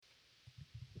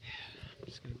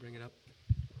just gonna bring it up.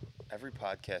 Every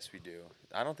podcast we do,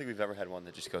 I don't think we've ever had one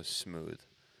that just goes smooth.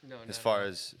 No, not As at far all.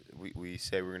 as we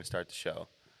say we're going to start the show.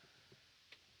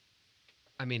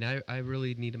 I mean, I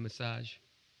really need a massage.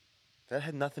 That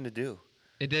had nothing to do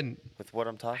It didn't. with what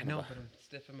I'm I talking know, about. but I'm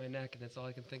stiff in my neck, and that's all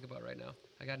I can think about right now.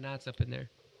 I got knots up in there.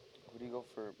 Who do you go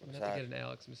for I'm gonna have massage? to get an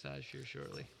Alex massage here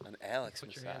shortly. An Alex Put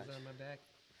massage. your hands on my back.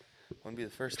 Wouldn't be the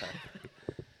first time.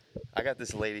 I got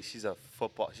this lady. She's a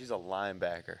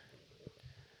linebacker.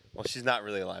 Well, she's not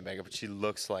really a linebacker, but she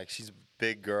looks like she's a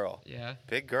big girl. Yeah.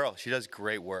 Big girl. She does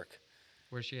great work.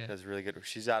 Where's she She at? does really good work.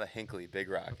 She's out of Hinckley, Big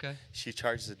Rock. Okay. She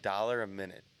charges $1 a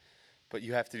minute, but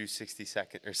you have to do 60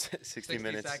 seconds or 60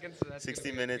 minutes. seconds, so that's 60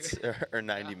 gonna be a minutes good- or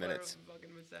 90 hour minutes. of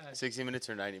fucking massage. 60 minutes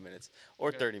or 90 minutes or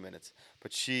Okay. 30 minutes.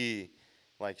 But she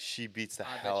beats the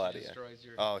I bet hell she out of you. destroys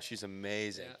your- Oh, she's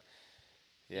amazing. Yeah.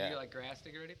 Yeah. Do you like grass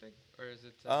dig or anything, or is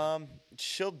it?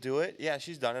 She'll do it. Yeah,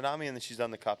 she's done it on me, and then she's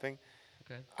done the cupping.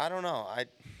 Okay. I don't know. I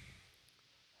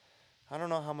don't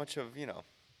know how much of I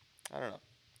don't know.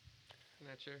 I'm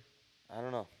not sure. I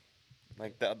don't know.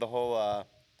 Like the whole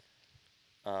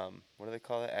what do they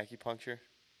call it? Acupuncture.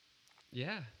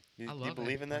 Yeah. You, I do love you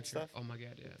believe in that acupuncture. stuff? Oh my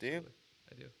god, yeah. Do you? Absolutely.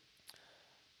 I do.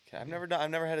 Okay, I've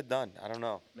never had it done. I don't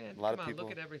know. Man, a lot come of people.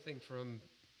 Look at everything from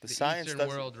The the science Eastern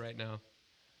doesn't- world right now.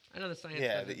 I know the science.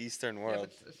 Yeah, doesn't- the Eastern Yeah, world.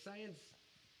 but science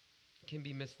can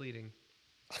be misleading.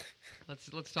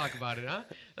 Let's talk about it, huh?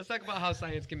 Let's talk about how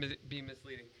science can be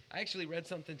misleading. I actually read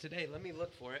something today. Let me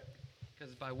look for it,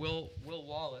 because by Will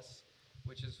Wallace,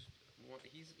 which is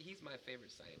he's my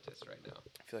favorite scientist right now.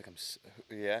 I feel like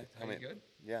yeah. Are you good?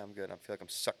 Yeah, I'm good. I feel like I'm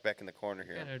sucked back in the corner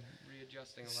here. Kind of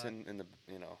readjusting a lot. Sitting in the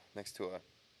next to a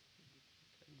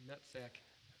Nutsack.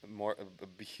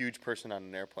 a huge person on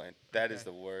an airplane. That is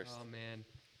Okay. the worst. Oh man.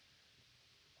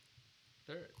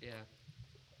 Yeah,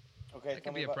 Okay, that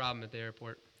could be a problem at the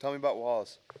airport. Tell me about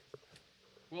Wallace.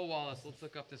 Will Wallace, let's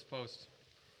look up this post.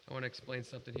 I want to explain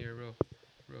something here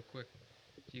real quick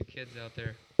to you kids out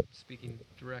there, speaking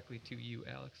directly to you,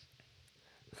 Alex.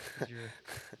 'Cause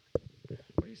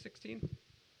what are you, 16?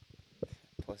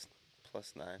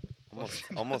 Plus 9. Plus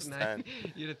Almost 9.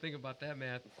 10. You didn't think about that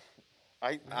math.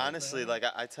 I honestly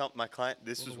I tell my client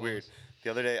this Will was Wallace. weird. The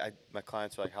other day my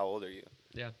clients were like, "How old are you?"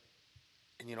 Yeah.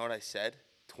 And you know what I said?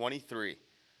 23.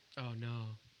 Oh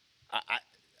no.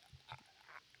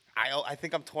 I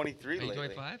think I'm 23 Are you lately.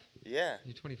 25? Yeah.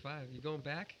 You're 25. You going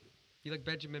back? You like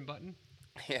Benjamin Button?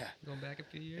 Yeah. Going back a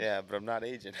few years? Yeah, but I'm not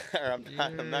aging. or I'm You're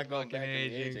not going fucking back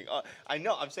in the aging. aging. Oh, I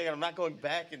know. I'm saying I'm not going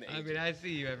back in the I aging. mean, I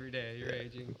see you every day. You're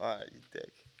aging. All right, you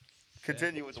dick. Sad.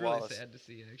 Continue with It's really Wallace. sad to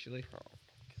see, actually. Oh,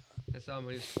 I saw him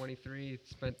when he was 23. He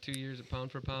spent 2 years at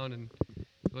pound for pound, and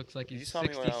looks like You he's saw me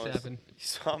when I was. 67. You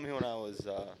saw me when I was.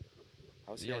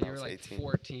 I was here Yeah, when you I were was like 18.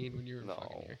 14 when you were No,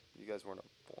 fucking here. you guys weren't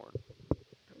born.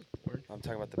 I was born. I'm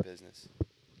talking about the business.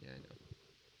 Yeah,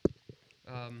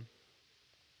 I know.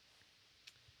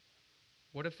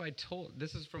 What if I told?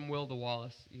 This is from Will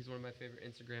Wallace. He's one of my favorite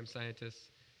Instagram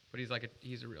scientists, but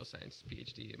he's a real science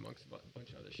PhD amongst a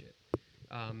bunch of other shit.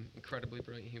 Incredibly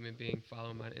brilliant human being.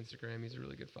 Follow him on Instagram. He's a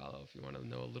really good follow if you want to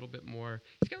know a little bit more.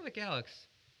 He's kind of like Alex,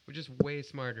 but just way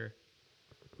smarter.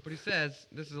 But he says,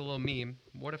 this is a little meme.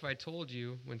 What if I told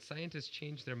you when scientists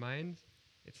change their minds,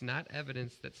 it's not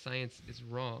evidence that science is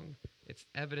wrong. It's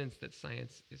evidence that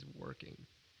science is working.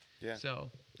 Yeah.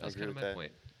 So that I was agree kind of with my that.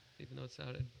 point, even though it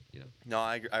sounded, No,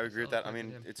 I agree with that. I eloquent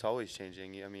mean, than him. it's always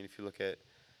changing. I mean, if you look at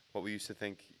what we used to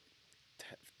think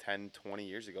 10, 20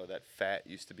 years ago, that fat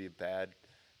used to be a bad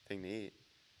thing to eat.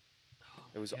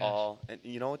 It was gosh. all, and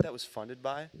you know what that was funded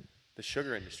by? The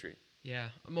sugar industry. Yeah,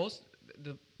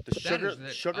 the The sugar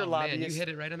oh, man, lobbyists. you hit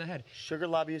it right on the head. Sugar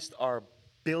lobbyists are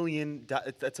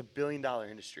that's $1 billion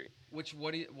industry. Which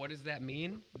what does that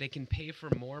mean? They can pay for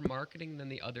more marketing than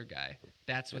the other guy.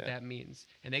 That's what Yeah. that means.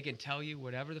 And they can tell you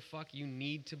whatever the fuck you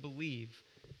need to believe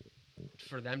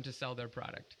for them to sell their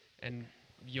product, and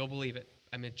you'll believe it.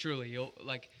 I mean, truly, you'll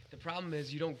like. The problem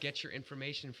is you don't get your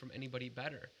information from anybody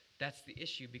better. That's the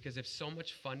issue, because if so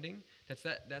much funding,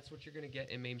 that's what you're gonna get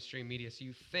in mainstream media. So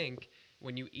you think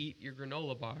when you eat your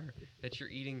granola bar that you're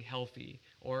eating healthy,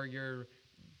 or your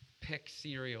pick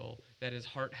cereal that is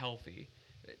heart healthy.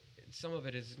 Some of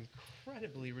it is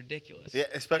incredibly ridiculous. Yeah,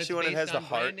 But especially it's when it has based the on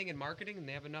heart. branding and marketing, and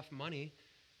they have enough money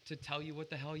to tell you what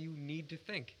the hell you need to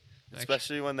think. Like,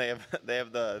 Especially when they have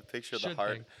the picture of the Should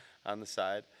heart think. on the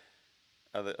side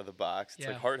of the box. It's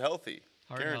Yeah. like heart healthy,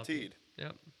 heart healthy. guaranteed.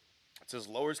 Yep. It says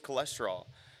lowers cholesterol.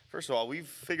 First of all, we've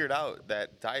figured out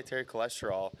that dietary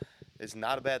cholesterol is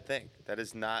not a bad thing. That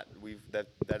is not that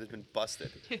has been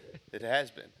busted. It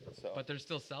has been. So But they're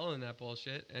still selling that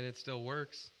bullshit, and it still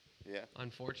works. Yeah.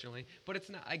 Unfortunately, but it's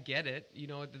not. I get it. You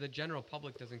know, the general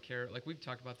public doesn't care. Like we've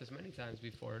talked about this many times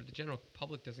before. The general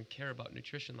public doesn't care about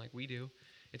nutrition like we do.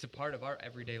 It's a part of our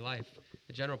everyday life.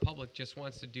 The general public just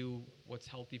wants to do what's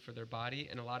healthy for their body,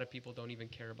 and a lot of people don't even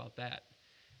care about that.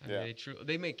 I Yeah. mean,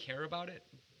 they may care about it,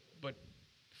 but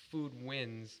food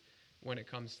wins when it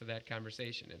comes to that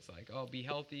conversation. It's like, oh, be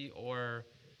healthy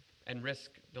and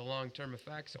risk the long-term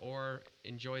effects, or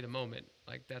enjoy the moment.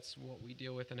 Like that's what we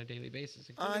deal with on a daily basis,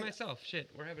 including myself. Shit,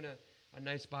 we're having a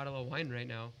nice bottle of wine right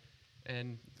now,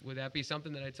 and would that be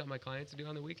something that I tell my clients to do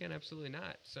on the weekend? Absolutely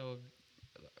not. So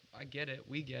I get it.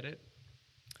 We get it.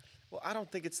 Well, I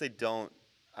don't think it's they don't.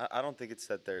 I don't think it's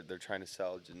that they're trying to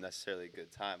sell necessarily a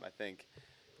good time. I think,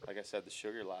 like I said, the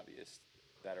sugar lobbyists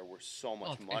that are worth so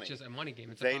much money. It's just a money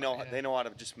game. It's They know how to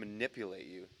just manipulate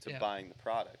you to buying the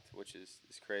product, which is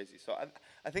crazy. So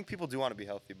I think people do want to be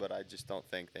healthy, but I just don't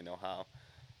think they know how.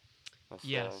 So,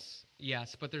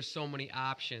 Yes, but there's so many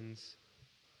options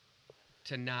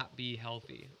to not be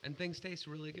healthy, and things taste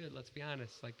really good. Let's be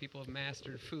honest. Like people have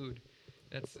mastered food.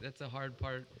 That's a hard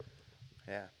part.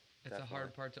 Yeah. It's a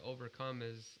hard part to overcome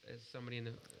as somebody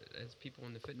as people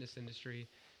in the fitness industry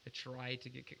that try to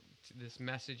get this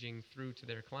messaging through to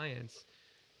their clients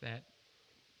that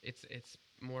it's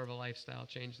more of a lifestyle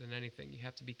change than anything. You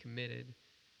have to be committed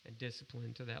and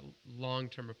disciplined to that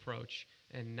long-term approach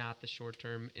and not the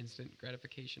short-term instant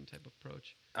gratification type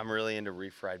approach. I'm really into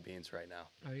refried beans right now.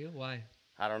 Are you? Why?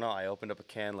 I don't know. I opened up a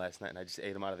can last night and I just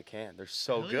ate them out of the can. They're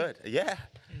so Really? good. Yeah.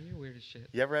 Yeah, you're weird as shit.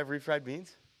 You ever have refried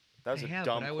beans? That was I a have,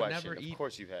 dumb but I would question. never eat- Of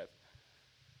course you have.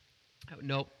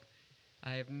 Nope.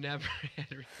 I have never had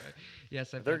refried.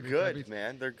 Yes, I've They're had refried good, beans.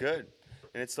 man. They're good.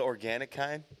 And it's the organic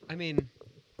kind. I mean,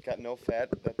 Got no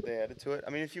fat that they added to it. I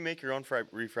mean, if you make your own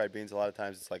refried beans, a lot of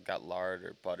times it's like got lard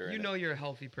or butter in you it. know you're a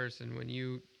healthy person when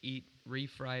you eat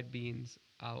refried beans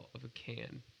out of a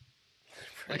can.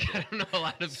 Pretty Like, I don't know a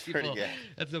lot of pretty people. good.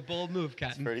 That's a bold move,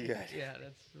 Cotton. pretty good. Yeah,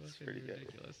 that's pretty good.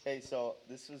 ridiculous. Hey, so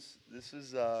this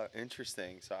was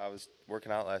interesting. So I was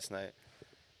working out last night,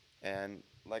 and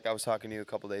like I was talking to you a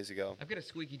couple days ago. I've got a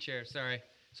squeaky chair. Sorry.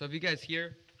 So if you guys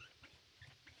hear,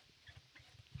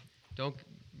 don't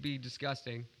be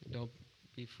disgusting. Don't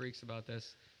be freaks about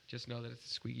this. Just know that it's a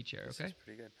squeaky chair. This Okay. is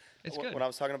pretty good. It's Wh- good. When I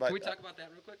was talking about, Can we talk about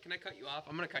that real quick? Can I cut you off?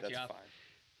 I'm gonna cut that's you off.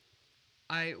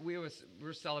 fine.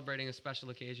 We're celebrating a special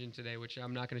occasion today, which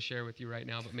I'm not going to share with you right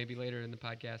now, but maybe later in the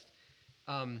podcast.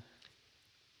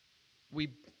 We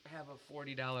have a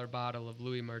 $40 bottle of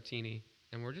Louis Martini,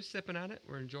 and we're just sipping on it.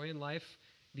 We're enjoying life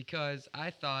because I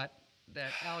thought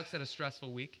that Alex had a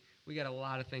stressful week. We got a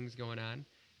lot of things going on,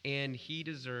 and he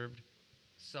deserved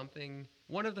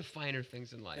one of the finer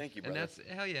things in life. Thank you, And brother. that's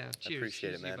hell yeah. Cheers. appreciate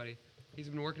Cheers it, to you, man. buddy. He's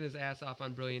been working his ass off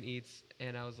on Brilliant Eats,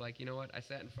 and I was like, you know what? I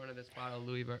sat in front of this bottle of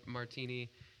Louis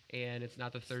Martini, and it's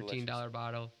not the $13 delicious.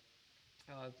 bottle.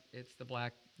 It's the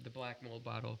black mold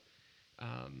bottle,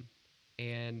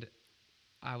 and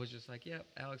I was just like, yep,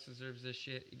 Alex deserves this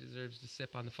shit. He deserves to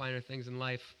sip on the finer things in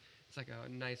life. It's like a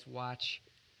nice watch.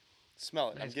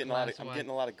 Smell it. Nice I'm getting glass a of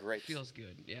lot wine. of grapes. Feels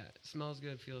good. Yeah, it smells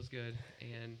good, feels good,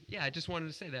 and yeah, I just wanted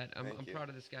to say that I'm Thank you. proud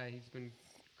of this guy. He's been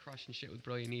crushing shit with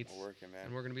Brilliant Eats. We're working, man.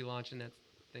 And we're going to be launching that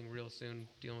thing real soon,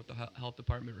 dealing with the health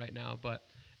department right now. But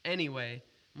anyway,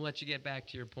 I'm going to let you get back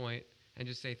to your point and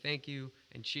just say thank you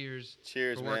and cheers,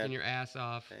 Cheers, for man. working your ass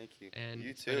off. Thank you. And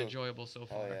You it's too. been enjoyable so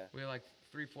far. yeah. We're like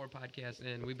 3-4 podcasts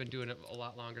in. We've been doing it a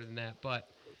lot longer than that, but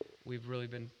we've really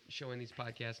been showing these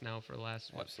podcasts now for the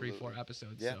last, 3-4 Absolutely.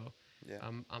 episodes. Yeah. So Yeah.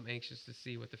 I'm anxious to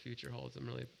see what the future holds. I'm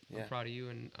Yeah. proud of you,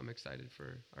 and I'm excited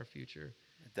for our future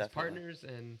as Definitely. partners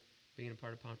and being a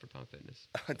part of Pound for Pound Fitness.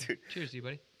 Dude, Cheers to you,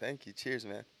 buddy. thank you. Cheers,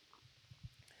 man.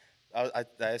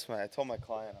 I told my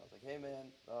client, I was like, hey, man,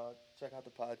 check out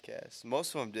the podcast.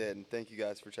 Most of them did, and thank you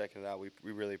guys for checking it out. We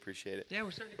really appreciate it. Yeah,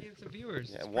 we're starting to gain some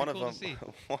viewers. Yeah, It's one pretty of cool them. to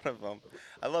see. One of them.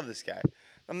 I love this guy.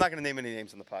 I'm not gonna name any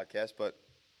names on the podcast, but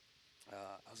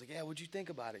I was like, "Yeah, what'd you think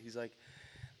about it?" He's like,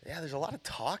 "Yeah, there's a lot of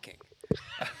talking."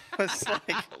 I was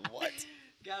like, "What?"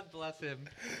 God bless him.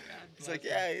 He's like,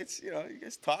 "Yeah, it's you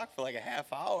guys talk for like a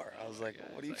half hour." I was like, Yeah,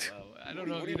 "What do you?" it's like, well, I don't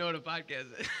know if you know what a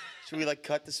podcast is. Should we like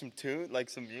cut to some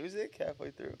some music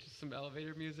halfway through? Just some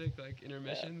elevator music, like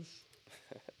intermissions.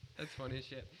 That's funny as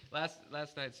shit. Last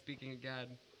night, speaking of God,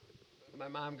 my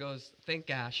mom goes, "Thank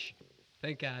gosh,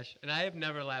 thank gosh," and I have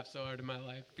never laughed so hard in my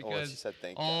life She because said,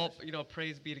 "Thank all gosh."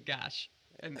 praise be to gosh,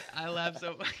 and I laughed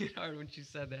so fucking hard when she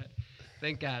said that.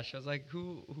 Thank gosh. I was like,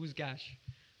 who's gosh?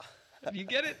 You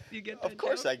get it? You get that Of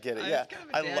course joke? I get it, It's yeah. kind of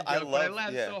a dad I joke, but I love-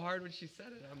 laughed yeah. so hard when she said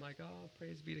it. I'm like, oh,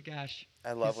 praise be to gosh.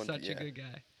 I love He's when such a good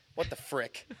guy. What the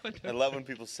frick? What the I love when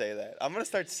people say that. I'm gonna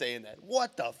start saying that.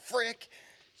 What the frick?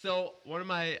 So one of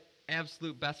my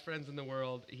absolute best friends in the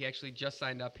world. He actually just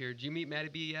signed up here. Did you meet Matty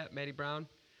B yet? Matty Brown?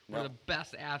 One No. of the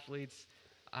best athletes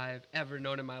I've ever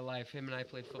known in my life. Him and I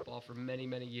played football for many,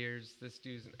 many years. This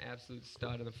dude's an absolute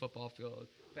stud on the football field,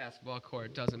 basketball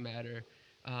court, doesn't matter.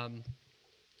 Um,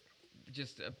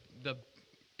 just the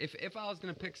if I was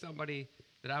gonna pick somebody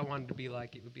that I wanted to be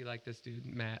like, it would be like this dude,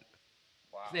 Matt.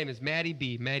 Wow. His name is Matty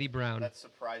B, Matty Brown. That's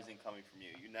surprising coming from you.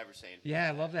 You never say anything. Yeah,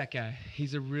 I love that guy.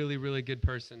 He's a really, really good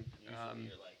person. Usually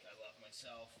you're like, I love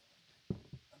myself.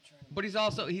 I'm trying to. But he's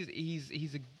also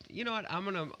he's a you know what I'm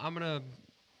gonna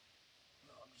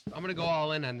go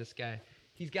all in on this guy.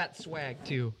 He's got swag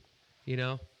too, you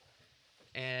know,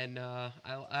 and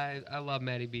I love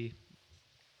Matty B.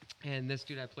 And this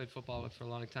dude I played football with for a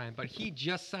long time, but he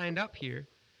just signed up here,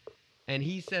 and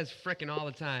he says frickin' all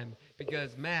the time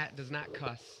because Matt does not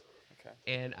cuss. Okay.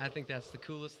 And I think that's the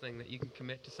coolest thing, that you can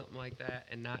commit to something like that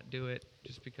and not do it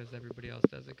just because everybody else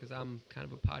does it. Because I'm kind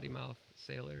of a potty mouth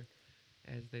sailor,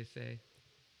 as they say.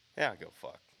 Yeah, go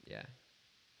fuck. Yeah.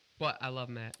 But I love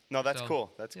Matt. No, that's So,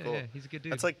 cool. That's yeah, cool. Yeah, he's a good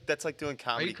dude. That's like doing Are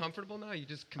comedy. you comfortable now? You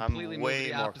just completely moved to way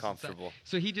the more opposite side. comfortable.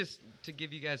 So he just, to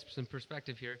give you guys some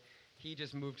perspective here, he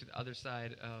just moved to the other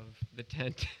side of the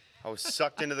tent. I was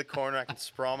sucked into the corner. I can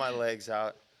sprawl my legs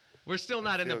out. We're still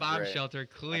not in the feel bomb great. shelter.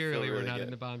 Clearly, we're really not good.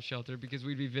 in the bomb shelter because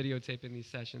we'd be videotaping these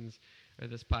sessions or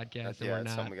this podcast, and Yeah, we're that's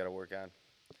not. something we got to work on.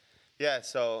 Yeah,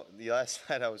 so the last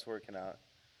night I was working out,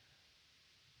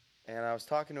 and I was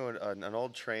talking to an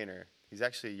old trainer. He's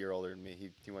actually a year older than me.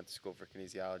 He went to school for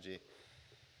kinesiology.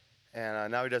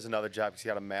 And now he does another job because he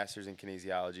got a master's in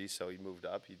kinesiology, so he moved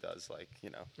up. He does,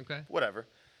 Okay. whatever.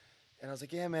 And I was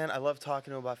like, yeah, man, I love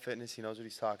talking to him about fitness. He knows what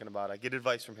he's talking about. I get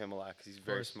advice from him a lot because he's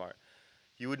very course. smart.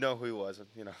 You would know who he was,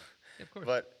 Yeah, of course.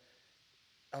 But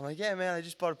I'm like, yeah, man, I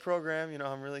just bought a program.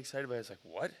 I'm really excited about it. He's like,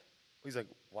 what? He's like,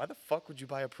 why the fuck would you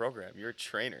buy a program? You're a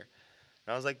trainer.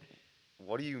 And I was like,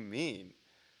 what do you mean?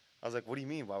 I was like, what do you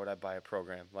mean, why would I buy a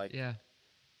program? Yeah.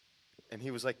 And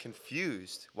he was like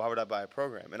confused. Why would I buy a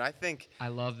program? And I think I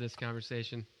love this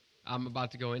conversation. I'm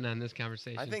about to go in on this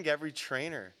conversation. every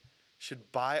trainer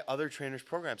should buy other trainers'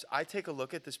 programs. I take a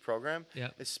look at this program,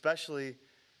 Yep. especially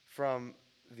from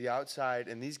the outside,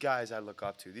 and these guys I look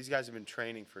up to. These guys have been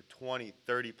training for 20,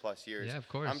 30 plus years. Yeah, of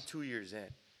course. I'm 2 years in.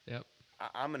 Yep.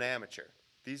 I'm an amateur.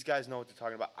 These guys know what they're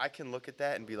talking about. I can look at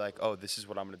that and be like, oh, this is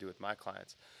what I'm going to do with my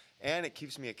clients. And it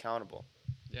keeps me accountable.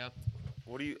 Yeah.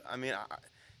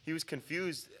 He was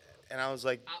confused, and I was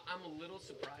like, I'm a little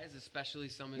surprised, especially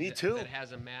someone Me that, too. that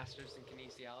has a master's in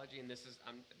kinesiology, and this is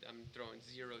I'm throwing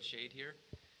zero shade here,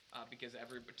 because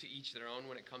to each their own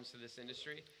when it comes to this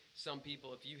industry. Some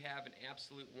people, if you have an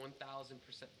absolute 1,000%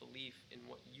 belief in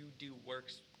what you do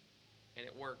works, and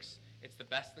it works, it's the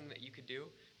best thing that you could do,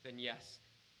 then yes,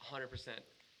 100%.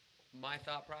 My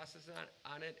thought process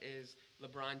on it is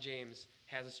LeBron James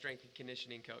has a strength and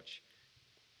conditioning coach.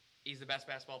 He's the best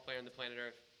basketball player on the planet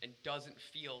Earth and doesn't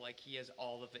feel like he has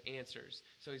all of the answers.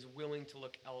 So he's willing to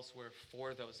look elsewhere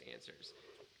for those answers.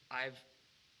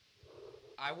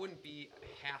 I wouldn't be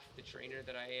half the trainer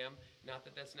that I am. Not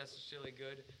that that's necessarily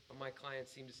good, but my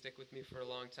clients seem to stick with me for a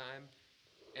long time.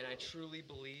 And I truly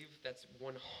believe that's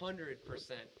 100%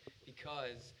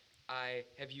 because I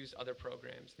have used other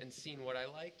programs and seen what I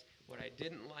liked, what I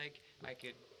didn't like. I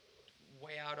could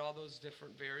weigh out all those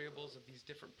different variables of these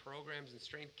different programs and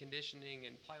strength conditioning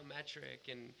and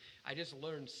plyometric, and I just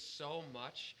learned so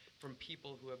much from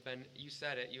people who have been, you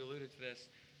said it, you alluded to this,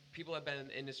 people have been in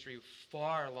the industry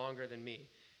far longer than me.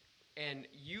 And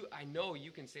I know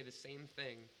you can say the same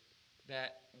thing,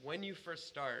 that when you first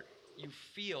start, you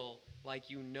feel like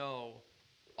you know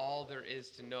all there is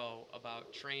to know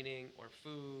about training or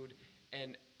food,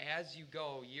 and as you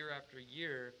go year after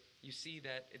year, you see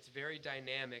that it's very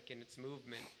dynamic in its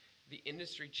movement. The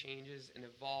industry changes and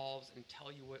evolves and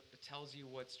tells you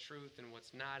what's truth and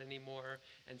what's not anymore.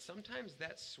 And sometimes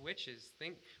that switches.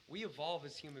 We evolve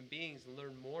as human beings and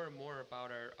learn more and more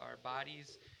about our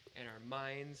bodies and our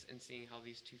minds and seeing how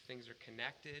these two things are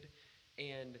connected.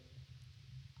 And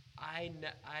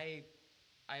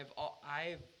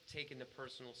I've taken the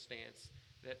personal stance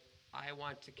that I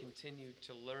want to continue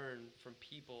to learn from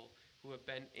people who have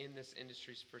been in this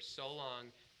industry for so long,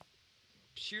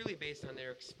 purely based on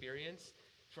their experience,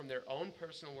 from their own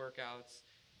personal workouts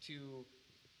to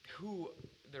who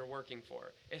they're working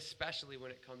for, especially when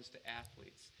it comes to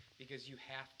athletes, because you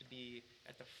have to be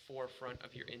at the forefront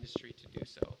of your industry to do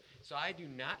so. So I do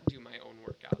not do my own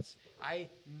workouts. I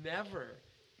never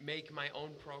make my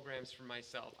own programs for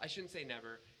myself. I shouldn't say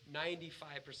never.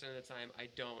 95% of the time, I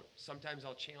don't. Sometimes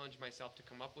I'll challenge myself to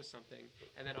come up with something,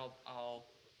 and then I'll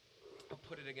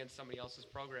put it against somebody else's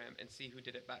program and see who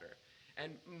did it better.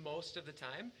 And most of the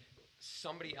time,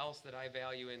 somebody else that I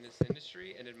value in this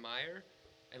industry and admire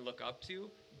and look up to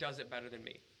does it better than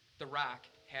me. The Rock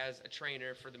has a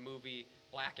trainer for the movie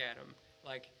Black Adam,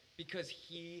 like because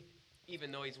he,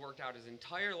 even though he's worked out his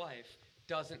entire life,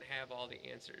 doesn't have all the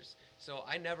answers. So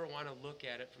I never want to look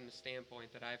at it from the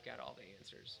standpoint that I've got all the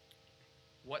answers.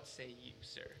 What say you,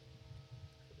 sir?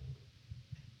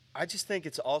 I just think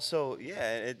it's also,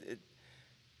 yeah, it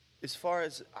as far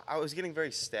as I was getting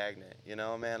very stagnant, you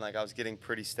know, man. Like I was getting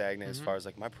pretty stagnant as far as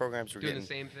like my programs were Doing getting the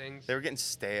same things. they were getting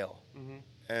stale,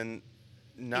 and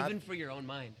not Even for your own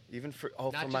mind. even for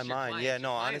Not for just my your mind. clients. Yeah, Your no,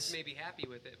 clients honestly. may be happy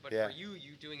with it, but Yeah. for you,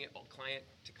 you doing it client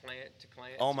to client to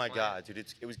client. Oh to my client. God,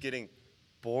 dude, it was getting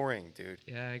boring, dude.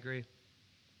 Yeah, I agree.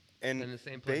 And In the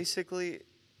same place. basically,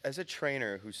 as a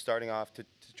trainer who's starting off to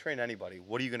train anybody,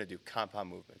 what are you going to do? Compound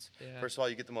movements. Yeah. First of all,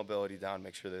 you get the mobility down,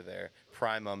 make sure they're there,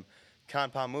 prime them.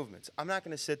 Compound movements. I'm not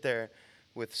going to sit there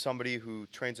with somebody who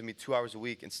trains with me 2 hours a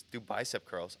week and do bicep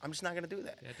curls. I'm just not going to do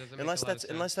that. Yeah, it doesn't make a unless lot of that's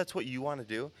sense. unless that's what you want to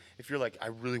do. If you're like, I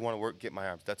really want to get my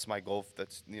arms. That's my goal.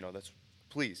 That's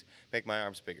please make my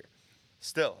arms bigger.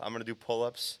 Still, I'm going to do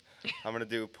pull-ups. I'm going to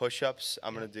do push-ups.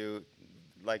 I'm going to do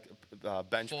like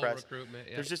bench Full press. recruitment.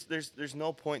 Yeah. There's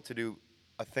no point to do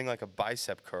a thing like a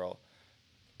bicep curl,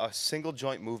 a single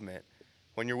joint movement,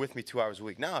 when you're with me 2 hours a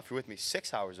week. Now, if you're with me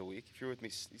 6 hours a week, if you're with me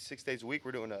 6 days a week,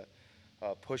 we're doing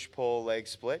a push-pull leg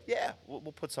split. Yeah, we'll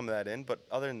put some of that in. But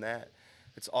other than that,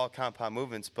 it's all compound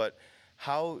movements. But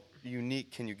how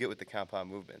unique can you get with the compound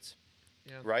movements,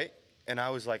 Yeah. right? And I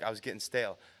was getting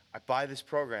stale. I buy this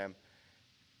program.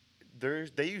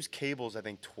 They use cables, I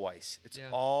think, twice. It's Yeah.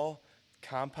 all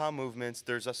compound movements.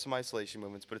 There's some isolation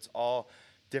movements, but it's all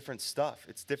different stuff.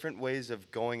 It's different ways of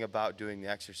going about doing the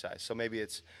exercise. So maybe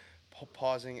it's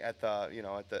pausing at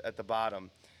the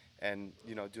bottom, and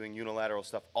doing unilateral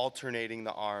stuff, alternating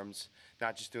the arms,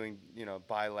 not just doing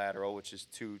bilateral, which is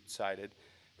two-sided.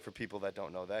 For people that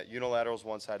don't know that, unilateral is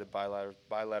one-sided,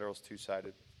 bilateral is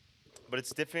two-sided. But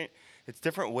it's different. It's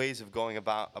different ways of going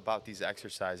about these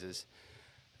exercises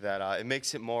that it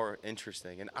makes it more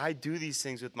interesting. And I do these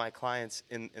things with my clients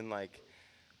in my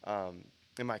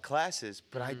classes,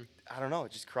 but I don't know.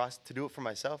 It just crossed to do it for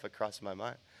myself. It crossed my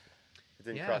mind. It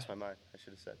didn't Yeah. cross my mind. I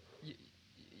should have said.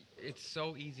 It's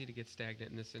so easy to get stagnant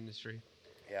in this industry.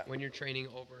 Yeah. When you're training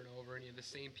over and over and you have the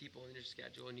same people in your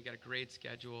schedule and you got a great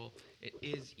schedule, it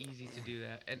is easy to do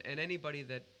that. And anybody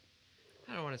that,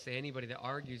 I don't want to say anybody that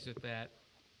argues with that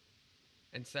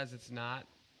and says it's not,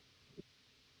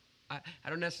 I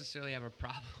don't necessarily have a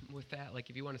problem with that. Like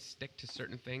if you want to stick to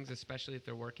certain things, especially if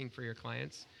they're working for your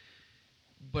clients,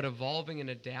 but evolving and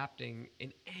adapting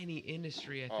in any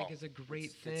industry, I think is a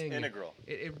great thing. It's integral.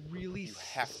 It really You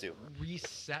have to.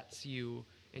 resets you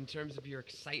in terms of your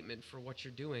excitement for what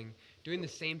you're doing. Doing the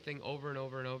same thing over and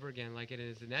over and over again, like it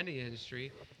is in any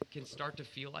industry, can start to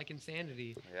feel like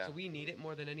insanity. Yeah. So we need it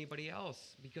more than anybody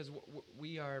else because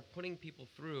we are putting people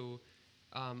through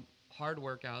hard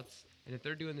workouts, and if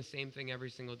they're doing the same thing every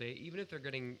single day, even if they're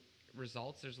getting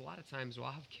results, there's a lot of times where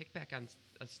I'll have kickback on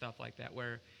stuff like that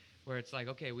where it's like,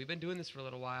 okay, we've been doing this for a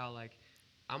little while. Like,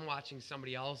 I'm watching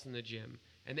somebody else in the gym,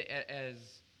 and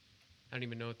as I don't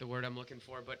even know what the word I'm looking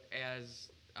for, but as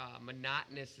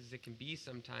monotonous as it can be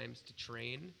sometimes to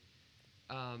train,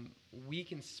 we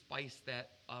can spice that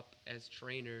up as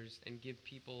trainers and give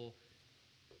people,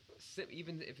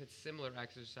 even if it's similar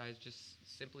exercise,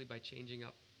 just simply by changing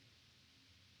up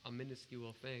a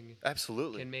minuscule thing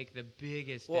Absolutely. can make the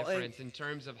biggest Well, difference in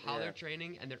terms of how yeah. they're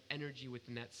training and their energy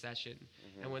within that session.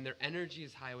 And when their energy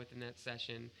is high within that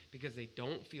session because they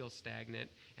don't feel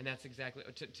stagnant, and that's exactly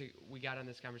we got on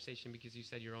this conversation because you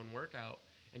said your own workout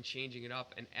and changing it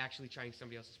up and actually trying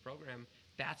somebody else's program,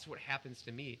 that's what happens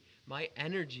to me. My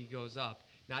energy goes up,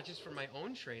 not just for my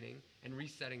own training and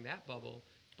resetting that bubble,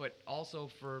 but also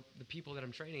for the people that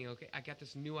I'm training. Okay, I got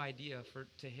this new idea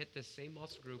to hit this same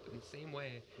muscle group in the same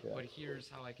way, but here's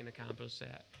how I can accomplish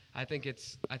that. I think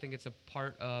it's a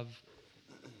part of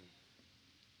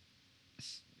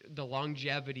the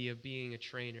longevity of being a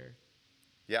trainer.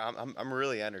 Yeah, I'm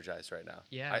really energized right now.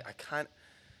 Yeah. I can't.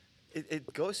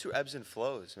 It goes through ebbs and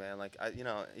flows, man. Like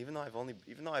even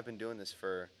though I've been doing this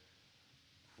for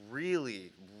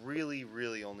really, really,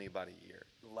 really only about a year,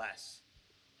 less.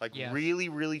 Like Yeah. really,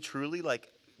 really, truly,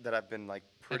 like that I've been like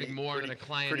pretty Having more than a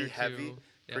client pretty or heavy, two.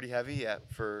 Yep. pretty heavy. Yeah,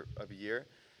 for a year.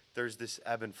 There's this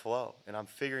ebb and flow, and I'm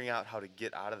figuring out how to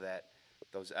get out of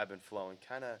those ebb and flow, and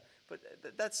kind of. But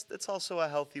that's also a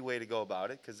healthy way to go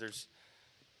about it, because there's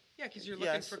Yeah, because you're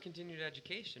looking Yes. for continued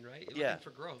education, right? You're Yeah. looking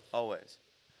for growth. always.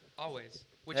 Always.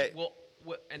 Which Hey.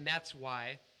 and that's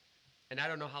why, and I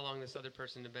don't know how long this other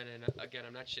person has been in. Again,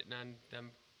 I'm not shitting on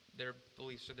them their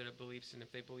beliefs are their beliefs, and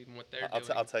if they believe in what they're I'll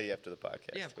doing, I'll tell you after the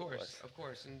podcast. yeah, of who it course, was. of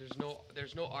course. And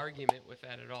there's no argument with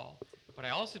that at all. But I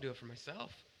also do it for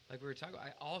myself. Like we were talking,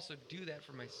 I also do that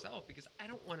for myself because I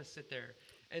don't want to sit there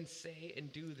and say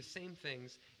and do the same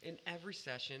things in every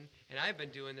session. And I've been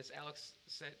doing this. Alex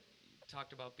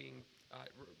talked about being,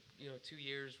 2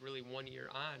 years, really 1 year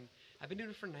on. I've been doing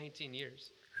it for 19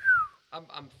 years.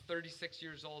 I'm 36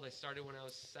 years old. I started when I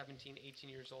was 17, 18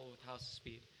 years old with House of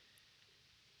Speed.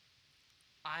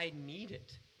 I need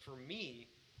it for me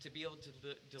to be able to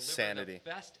deliver Sanity. the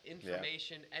best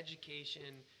information,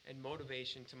 education, and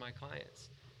motivation to my clients.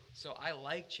 So I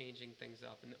like changing things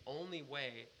up. And the only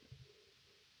way,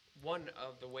 one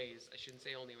of the ways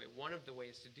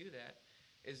to do that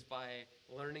is by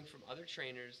learning from other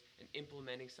trainers and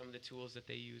implementing some of the tools that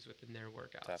they use within their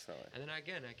workouts. Definitely. And then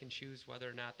again, I can choose whether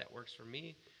or not that works for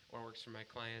me or works for my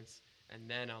clients, and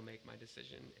then I'll make my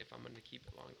decision if I'm going to keep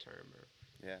it long term or.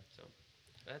 Yeah. So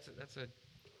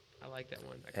I like that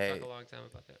one. I could Hey. talk a long time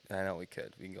about that. I know we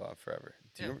could. We can go on forever.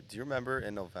 Do Yeah. you remember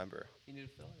in November? You need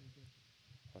to fill it.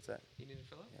 What's that? You need to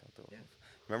fill it? Yeah, we'll do it. Yeah.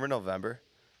 Remember November?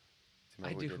 Do you I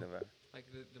remember we do. did November? Like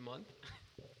the month,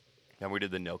 Remember we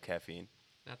did the no caffeine?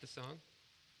 not the song.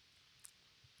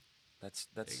 That's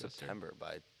There you go, sir. September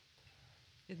by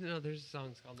No, there's a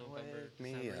song called November. Wake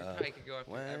Me December. You Up probably could go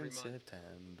after when every month.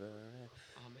 September.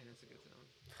 Oh man, that's a good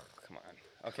song. Come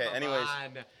on. Okay. Come anyways,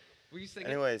 on. Will you sing it?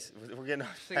 anyways, we're getting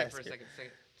off Sing it task for a here. second. Sing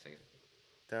it. Sing it.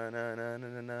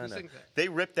 Da-na-na-na-na-na. Who sings that? They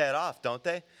rip that off, don't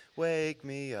they? Wake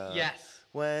me up. Yes.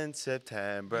 When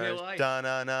September. Vanilla Ice.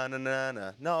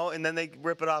 Da-na-na-na-na-na. No, and then they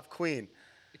rip it off Queen.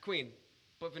 The Queen.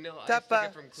 But Vanilla Ice took Tapa,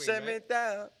 it from Queen, set me right?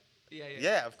 down. Yeah.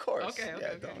 Yeah, of course. Okay. Yeah,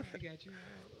 Okay. don't- I got you.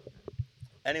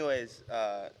 Anyways,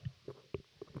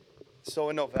 so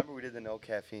in November we did the no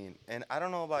caffeine, and I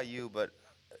don't know about you, but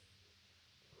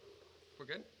We're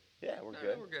good? yeah, we're No,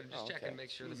 good. we're good. Just Oh, checking, okay. make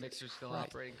sure the Jesus mixer's still Christ.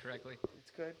 operating correctly.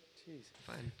 It's good. Jeez.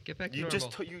 Fine. Get back to You normal.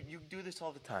 just you do this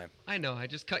all the time. I know. I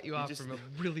just cut you off just- from a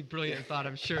really brilliant thought.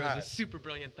 I'm sure it was God. a super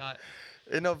brilliant thought.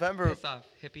 In November Piss off,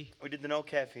 hippie. we did the no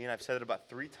caffeine. I've said it about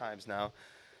 3 times now.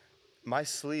 My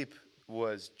sleep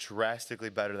was drastically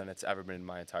better than it's ever been in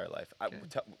my entire life. Okay.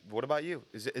 What about you?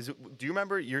 Is it? Do you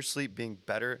remember your sleep being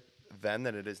better then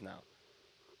than it is now,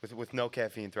 with no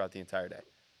caffeine throughout the entire day?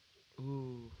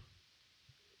 Ooh.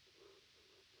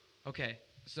 Okay.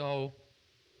 So,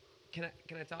 can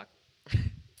I talk?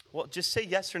 Well, just say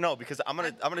yes or no because I'm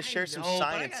gonna share some know, but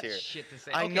I science got here. Shit to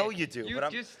say. I Okay, know you do, but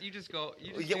I'm. you just go.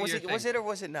 You just Yeah, do was your it was thing. it or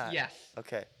was it not? Yes.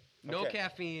 Okay. No okay.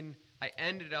 caffeine. I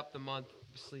ended up the month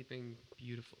sleeping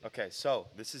beautifully. Okay, so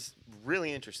this is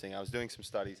really interesting. I was doing some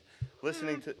studies,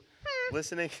 listening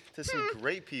to some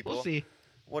great people. We'll see.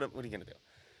 What are you gonna do?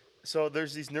 So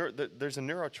there's there's a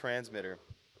neurotransmitter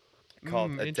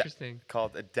called Interesting.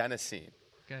 called adenosine.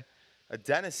 Okay.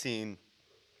 Adenosine,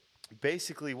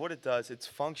 basically what it does, its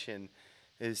function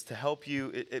is to help you.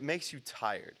 It makes you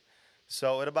tired.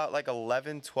 So at about like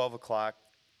 11, 12 o'clock,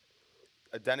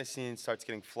 adenosine starts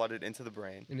getting flooded into the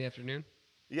brain. In the afternoon.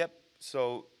 Yep.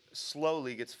 So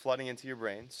slowly gets flooding into your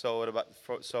brain. So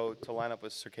to line up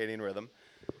with circadian rhythm,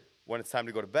 when it's time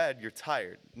to go to bed, you're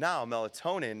tired. Now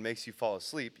melatonin makes you fall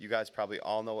asleep. You guys probably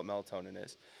all know what melatonin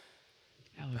is.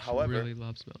 Alex However, really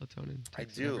loves melatonin. I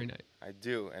Takes it do. every night. I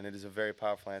do, and it is a very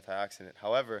powerful antioxidant.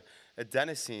 However,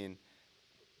 adenosine,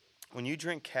 when you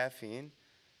drink caffeine,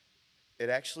 it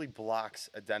actually blocks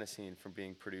adenosine from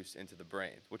being produced into the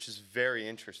brain, which is very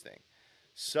interesting.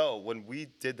 So when we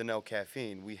did the no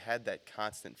caffeine, we had that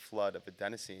constant flood of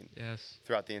adenosine Yes.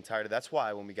 throughout the entirety. That's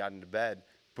why when we got into bed,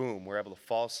 boom, we're able to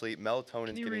fall asleep. Melatonin's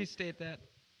Can you getting. restate that?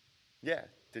 Yeah.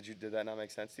 Did that not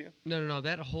make sense to you? No.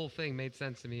 That whole thing made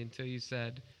sense to me until you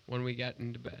said when we got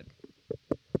into bed.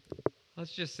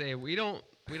 Let's just say we don't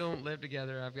live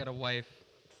together. I've got a wife,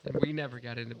 and we never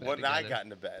got into bed When together. I got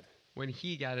into bed. When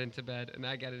he got into bed and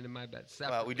I got into my bed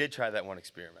separately. Well, we did try that one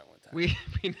experiment one time.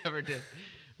 We never did.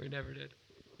 We never did.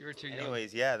 You were too young.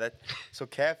 Anyways, yeah, so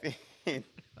caffeine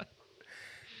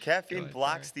caffeine Go ahead,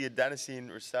 blocks the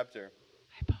adenosine receptor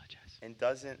I apologize. and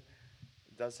doesn't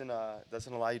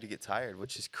allow you to get tired,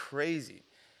 which is crazy.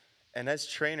 And as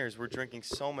trainers, we're drinking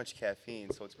so much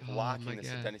caffeine, so it's Oh, blocking my this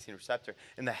God. adenosine receptor.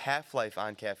 And the half-life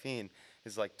on caffeine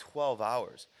is like 12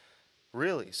 hours.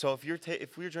 Really? So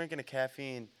if we're drinking a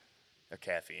coffee,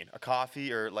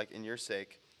 or like in your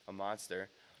sake, a Monster,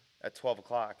 at 12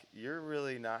 o'clock, you're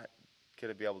really not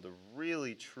going to be able to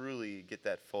really, truly get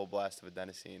that full blast of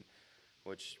adenosine,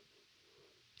 which,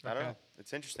 I don't Okay. know.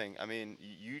 It's interesting. I mean,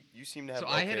 you seem to have. So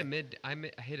I hit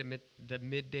the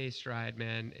midday stride,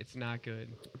 man. It's not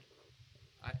good.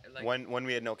 Like when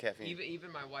we had no caffeine.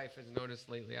 even my wife has noticed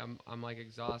lately. I'm like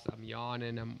exhausted. I'm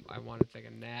yawning. I want to take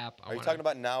a nap. Are you talking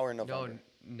about now or in No, November?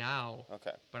 now.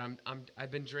 Okay. But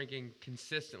I've been drinking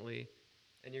consistently,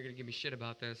 and you're gonna give me shit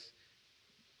about this.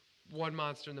 One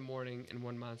Monster in the morning and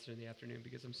one Monster in the afternoon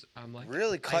because I'm like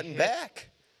Really I cutting hit- back.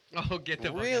 Oh, get the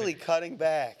fuck Really outta cutting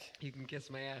back. here. You can kiss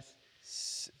my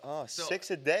ass. Oh, So-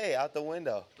 6 a day out the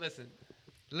window. Listen,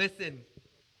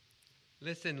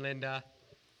 Linda.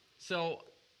 So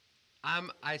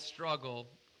I struggle.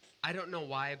 I don't know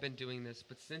why I've been doing this,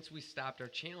 but since we stopped our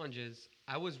challenges,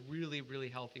 I was really, really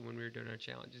healthy when we were doing our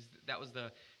challenges. That was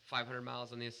the 500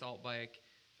 miles on the assault bike,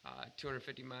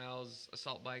 250 miles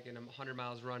assault bike, and 100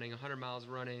 miles running,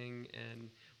 and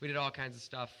we did all kinds of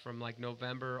stuff from like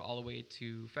November all the way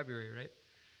to February, right?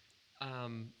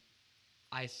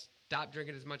 I stopped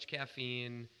drinking as much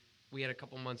caffeine. We had a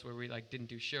couple months where we like didn't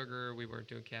do sugar, we weren't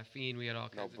doing caffeine, we had all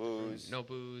kinds of booze. no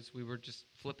booze. We were just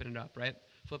flipping it up, right?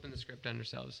 Flipping the script on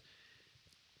ourselves.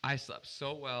 I slept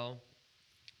so well.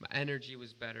 My energy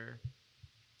was better.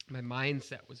 My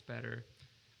mindset was better.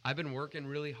 I've been working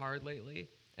really hard lately,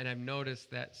 and I've noticed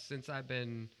that since I've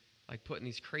been like putting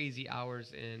these crazy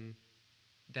hours in,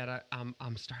 that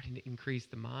I'm starting to increase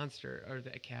the Monster or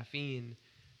the caffeine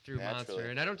through Naturally. Monster.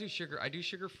 And I don't do sugar. I do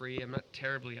sugar free. I'm not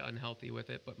terribly unhealthy with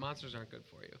it, but Monsters aren't good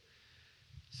for you.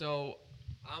 So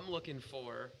I'm looking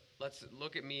for, let's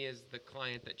look at me as the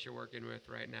client that you're working with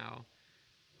right now.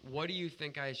 What do you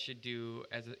think I should do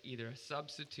as either a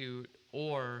substitute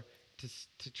or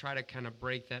to try to kind of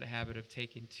break that habit of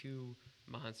taking 2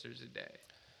 Monsters a day?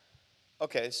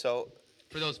 Okay, so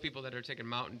For those people that are taking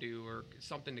Mountain Dew or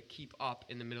something to keep up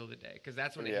in the middle of the day, because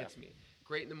that's when it Yeah. hits me.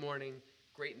 Great in the morning,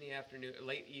 great in the afternoon,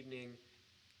 late evening,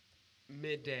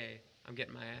 midday, I'm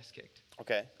getting my ass kicked.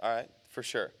 okay, all right, for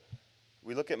sure.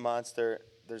 We look at Monster.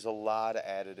 There's a lot of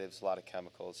additives, a lot of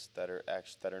chemicals that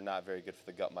are not very good for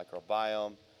the gut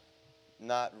microbiome,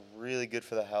 not really good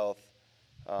for the health.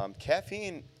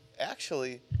 Caffeine,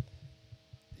 actually,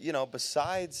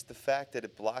 besides the fact that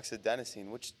it blocks adenosine,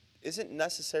 which isn't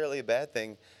necessarily a bad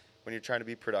thing when you're trying to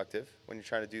be productive, when you're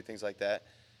trying to do things like that,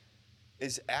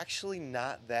 is actually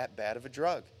not that bad of a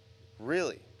drug.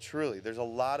 Really, truly. There's a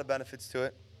lot of benefits to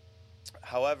it.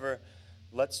 However,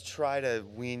 let's try to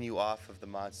wean you off of the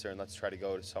Monster and let's try to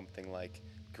go to something like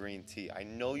green tea. I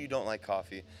know you don't like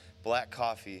coffee. Black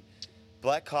coffee,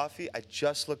 I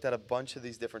just looked at a bunch of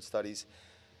these different studies,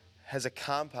 has a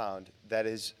compound that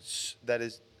is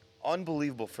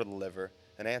unbelievable for the liver,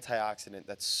 an antioxidant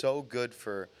that's so good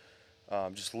for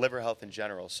just liver health in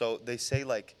general. So they say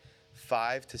like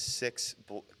 5 to 6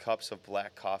 cups of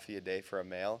black coffee a day for a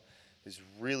male is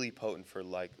really potent for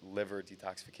like liver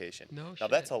detoxification. No Now shit.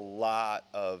 that's a lot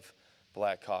of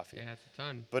black coffee. Yeah, it's a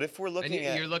ton. But if we're looking And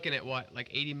at you're looking at what, like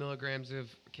 80 milligrams of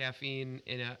caffeine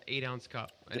in an 8-ounce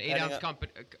cup. An Depending 8-ounce on- cup,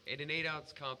 in an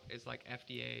 8-ounce cup is like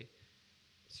FDA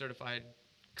certified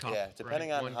cup. yeah, depending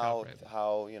right? on One how cup,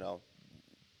 right?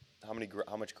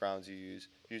 how much grounds you use.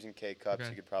 Using K cups, Okay.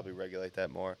 you could probably regulate that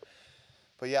more.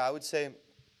 But yeah, I would say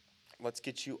let's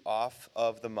get you off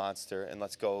of the Monster and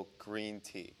let's go green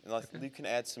tea. And you can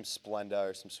add some Splenda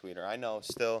or some sweetener. I know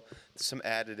still some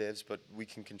additives, but we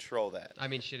can control that. I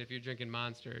mean, shit, if you're drinking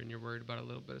Monster and you're worried about a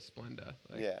little bit of Splenda.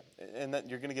 Like, Yeah, and then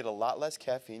you're going to get a lot less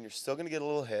caffeine. You're still going to get a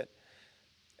little hit.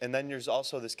 And then there's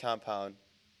also this compound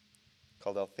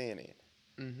called L-theanine.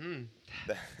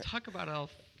 Mm-hmm. Talk about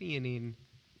L-theanine.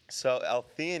 So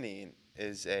L-theanine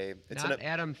is Not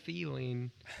Adam Thielen.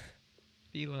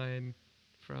 Feline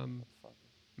from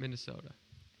Minnesota.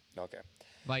 Okay.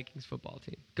 Vikings football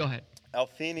team. Go ahead.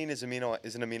 L-theanine is an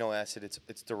amino acid.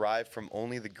 It's derived from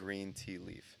only the green tea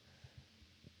leaf.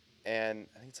 And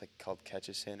I think it's like called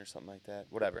catechin or something like that.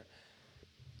 Whatever.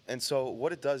 And so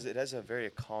what it does, it has a very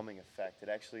calming effect.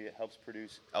 It helps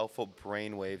produce alpha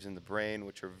brain waves in the brain,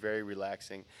 which are very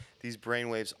relaxing. These brain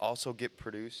waves also get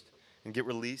produced and get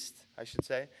released, I should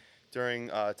say, during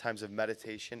times of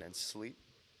meditation and sleep.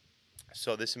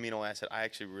 So this amino acid, I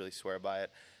actually really swear by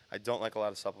it. I don't like a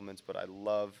lot of supplements, but I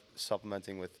love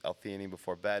supplementing with L-theanine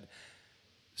before bed.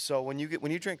 So when you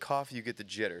drink coffee, you get the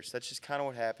jitters. That's just kind of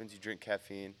what happens. You drink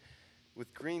caffeine.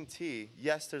 With green tea,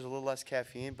 yes, there's a little less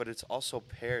caffeine, but it's also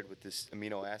paired with this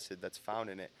amino acid that's found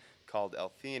in it called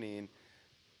L-theanine,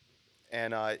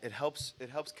 and it helps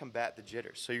combat the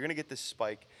jitters. So you're gonna get this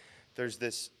spike. There's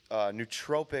this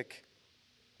nootropic,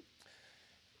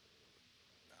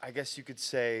 I guess you could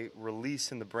say,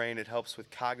 release in the brain. It helps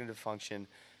with cognitive function.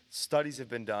 Studies have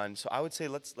been done. So I would say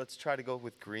let's try to go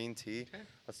with green tea. Okay.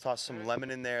 Let's toss some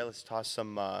lemon in there. Let's toss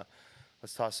some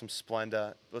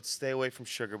Splenda. Let's stay away from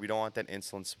sugar. We don't want that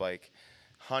insulin spike.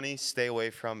 Honey, stay away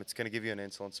from. It's going to give you an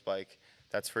insulin spike.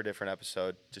 That's for a different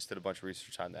episode. Just did a bunch of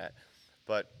research on that.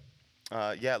 But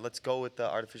yeah, let's go with the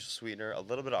artificial sweetener. A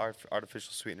little bit of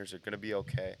artificial sweeteners are going to be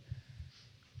okay.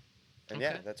 And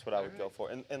yeah, Okay. that's what I would go Alright. for.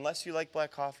 And unless you like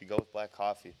black coffee, go with black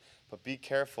coffee. But be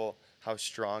careful how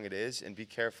strong it is, and be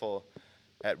careful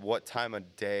at what time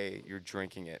of day you're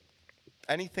drinking it.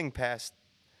 Anything past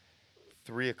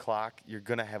 3 o'clock, you're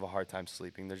gonna have a hard time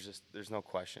sleeping. There's no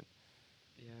question.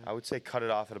 Yeah. I would say cut it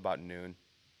off at about noon.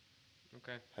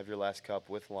 Okay. Have your last cup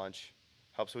with lunch.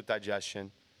 Helps with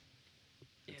digestion.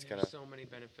 Yeah, It's there's gonna- so many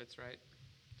benefits, right,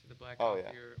 to the black Oh,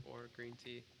 coffee yeah. or green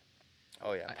tea.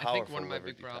 Oh yeah, I think powerful one of my liver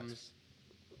big detox. problems,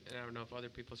 and I don't know if other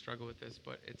people struggle with this,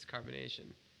 but it's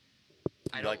carbonation.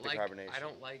 I You don't like the carbonation? I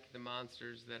don't like the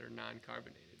monsters that are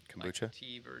non-carbonated. Kombucha? Like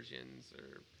tea versions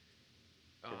or.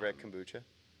 You ever had kombucha?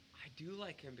 I do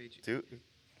like kombucha. Do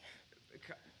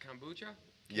Kombucha?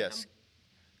 yes.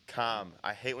 Kam?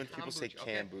 I hate when people say Kombucha,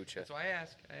 okay. kombucha. That's why I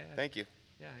ask. Thank you.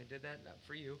 Yeah, I did that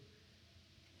for you.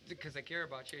 Because I care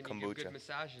about you and you give Kombucha. good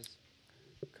massages,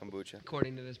 Kombucha.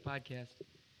 according to this podcast.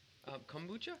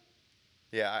 Kombucha?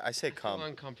 Yeah, I say I feel cum.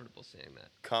 uncomfortable saying that.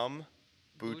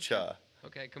 Kombucha.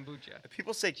 Okay, kombucha.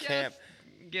 People say cam.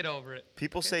 Just get over it.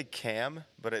 People okay? say cam,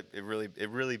 but it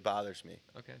really bothers me.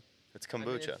 Okay. It's I mean,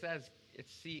 kombucha. it says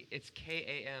it's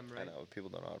K-A-M, right? I know people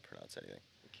don't know how to pronounce anything.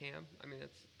 Cam. I mean,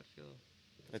 I feel.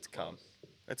 It's that's cum. close.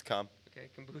 It's cum. Okay,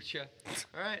 kombucha.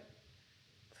 All right.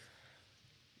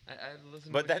 I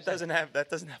listened. But that doesn't have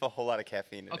a whole lot of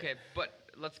caffeine in it. Okay, but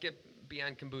let's get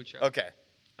beyond kombucha. Okay.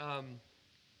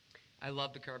 I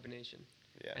love the carbonation.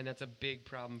 Yeah. And that's a big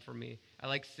problem for me. I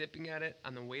like sipping at it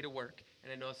on the way to work.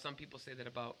 And I know some people say that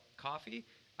about coffee.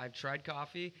 I've tried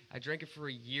coffee. I drank it for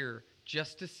a year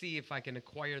just to see if I can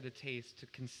acquire the taste to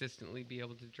consistently be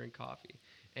able to drink coffee.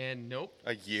 And nope.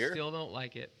 A year? Still don't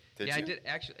like it. Did yeah, you? I did.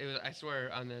 Actually, I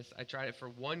swear on this. I tried it for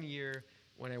 1 year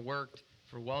when I worked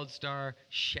for WeldStar.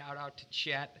 Shout out to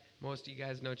Chet. Most of you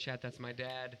guys know Chet. That's my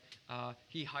dad.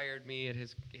 He hired me at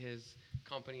his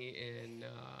company in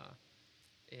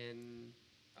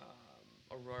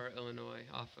Aurora, Illinois,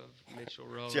 off of Mitchell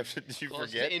Road. Did you close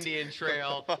forget? to Indian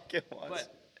Trail. Fuck it was.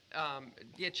 But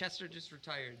yeah, Chester just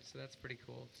retired, so that's pretty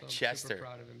cool. So I'm Chester. super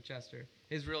proud of him, Chester.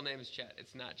 His real name is Chet.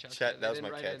 It's not Chester. Chet, They that was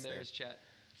didn't my write cat's it in there name. as Chet,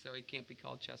 so he can't be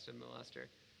called Chester Molester.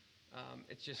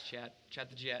 It's just Chet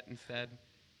the Jet instead.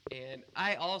 And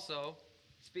I also,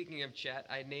 speaking of Chet,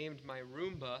 I named my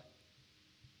Roomba.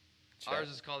 Chet. Ours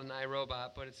is called an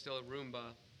iRobot, but it's still a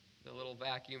Roomba, the little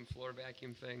floor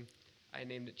vacuum thing. I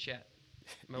named it Chet.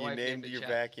 My You wife named it your Chet.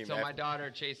 vacuum So my after- daughter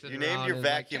chased it You around. named your and was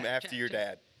like, vacuum "Chet, after Chet, your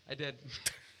Chet." dad. I did.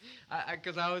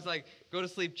 Because I was like, go to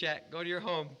sleep, Chet. Go to your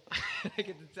home. I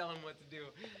get to tell him what to do.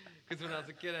 Because when I was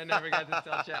a kid, I never got to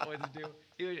tell Chet what to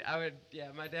do.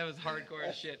 My dad was hardcore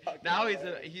as shit. Now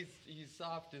he's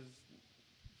soft as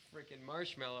freaking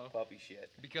marshmallow Puppy shit.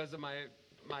 because of my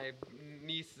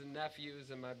niece and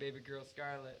nephews and my baby girl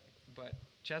Scarlett. But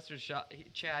Chet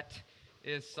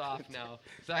is soft now.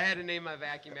 So I had to name my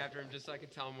vacuum after him just so I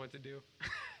could tell him what to do.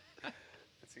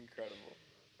 That's incredible.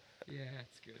 Yeah,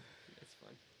 it's good. It's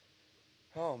fun.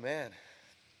 Oh man.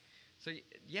 So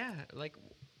yeah,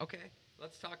 okay,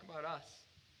 let's talk about us.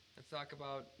 Let's talk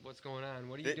about what's going on.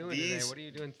 What are you doing today? What are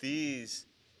you doing? These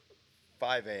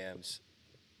 5 a.m.s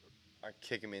are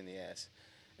kicking me in the ass.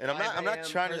 And 5 I'm not a.m.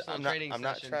 trying to personal training I'm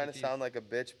not sessions trying with to these. sound like a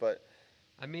bitch, but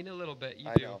I mean a little bit. You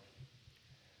I do. know.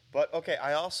 But okay,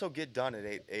 I also get done at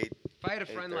 8. If I had a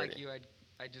friend like 8:30. you,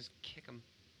 I'd just kick him.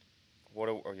 What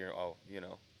are you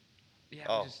know. Yeah,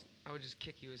 Oh. I would just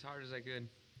kick you as hard as I could.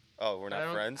 Oh, we're But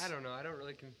not friends? I don't know. I don't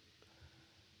really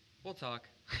We'll talk.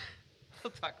 We'll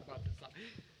talk about this.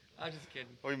 I'm just kidding.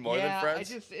 Are we more than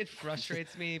friends? It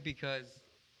frustrates me because,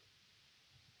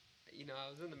 I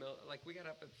was in the middle. Like, we got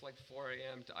up at like 4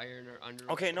 a.m. to iron our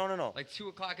underwear. Okay, no. Like 2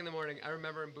 o'clock in the morning. I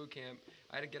remember in boot camp,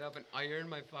 I had to get up and iron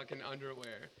my fucking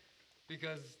underwear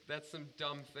because that's some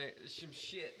dumb thing, some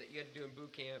shit that you had to do in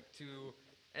boot camp to.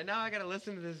 And now I gotta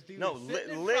listen to this dude. No,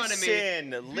 sitting in front of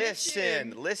me,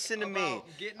 listen to me. about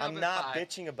getting up I'm at not 5.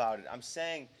 bitching about it. I'm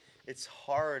saying it's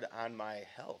hard on my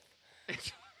health.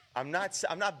 I'm not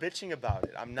bitching about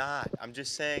it. I'm not. I'm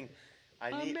just saying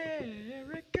I need.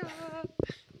 America.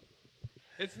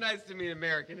 It's nice to be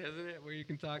American, isn't it? Where you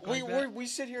can talk like that. We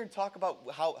sit here and talk about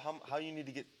how you need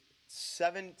to get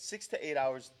 6 to 8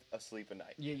 hours of sleep a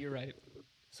night. Yeah, you're right.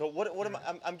 So what am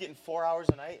I? I'm getting 4 hours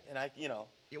a night, and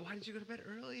Yeah, why did you go to bed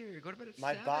earlier? Go to bed at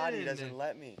my 7. body doesn't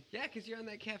let me. Yeah, because you're on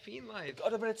that caffeine life. Go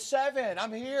to bed at 7.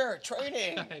 I'm here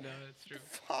training. I know, that's true.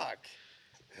 Fuck.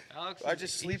 Alex, I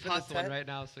just sleep he's in the hustling tent. right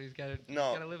now, so he's got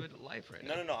No. to live a life right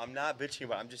now. No. I'm not bitching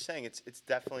about it. I'm just saying it's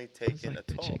definitely taking a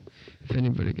toll. If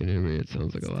anybody can hear me, it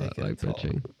sounds like It's a lot taking a like toll.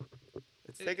 bitching.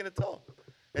 taking a toll,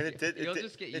 and it did. You'll It did.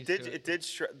 just get It used did. to it. It did.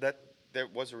 That there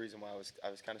was a reason why I was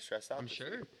kind of stressed out. I'm this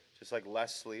sure. week. Just like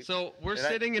less sleep. So we're And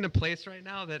sitting in a place right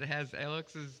now that has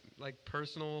Alex's like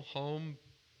personal home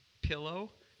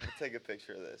pillow. I'll take a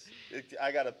picture of this.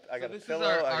 I got a So pillow. this is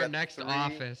our I got next 3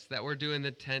 office that we're doing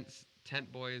the tent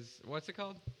boys. What's it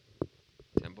called?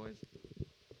 Tent boys?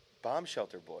 bomb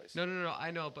shelter boys. No.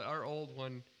 I know, but our old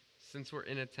one, since we're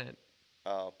in a tent,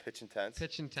 Oh, pitch and tents.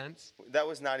 pitching tents. That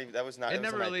was not even. That was not. It was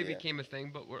never an really idea. became a thing,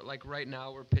 but we're like right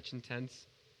now we're pitching tents.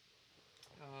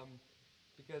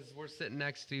 Because we're sitting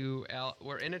next to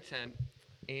we're in a tent,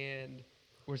 and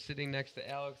we're sitting next to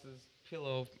Alex's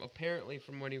pillow, apparently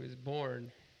from when he was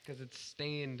born, because it's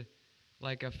stained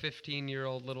like a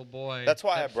 15-year-old little boy. That's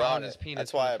why I that brought found his it. penis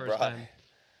That's for why the I first brought time. it.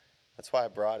 That's why I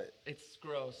brought it. It's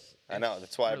gross. I know. It's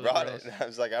That's why really I brought gross. it. I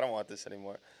was like, I don't want this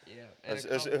anymore. Yeah, It and was, a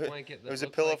it was, comfy blanket that it was a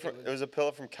looked pillow like from. It was a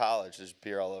pillow from college. There's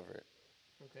beer all over it.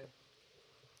 Okay.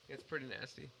 It's pretty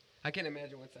nasty. I can't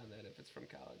imagine what's on that if it's from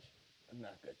college.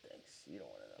 Not good things. You don't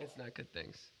want to know. It's not good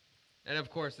things. And of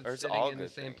course, Or it's it's sitting all in the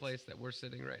good same things. place that we're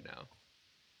sitting right now.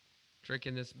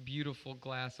 Drinking this beautiful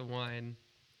glass of wine,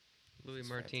 Louis It's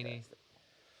Martini.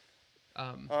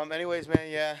 fantastic. Anyways, man.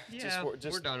 Yeah. Yeah,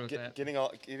 just we're done with that. Getting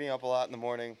up a lot in the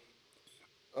morning.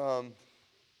 Dude,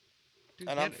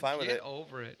 And I'm fine with get it.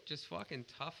 over it. Just fucking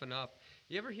toughen up.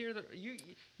 You ever hear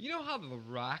you know how The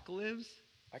Rock lives?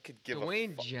 I could give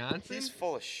Dwayne a Johnson? He's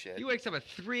full of shit. He wakes up at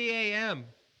 3 a.m.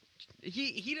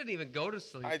 He doesn't even go to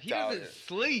sleep. I He doubt doesn't it.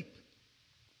 sleep.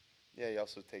 Yeah. He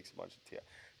also takes a bunch of tea.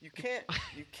 You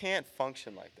can't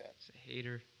function like that. He's a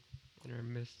hater in our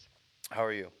midst. How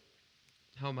are you?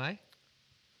 How am I?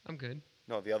 I'm good.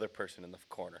 No, the other person in the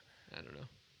corner. I don't know.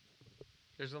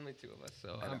 There's only two of us,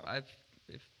 so I know.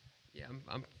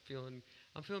 I'm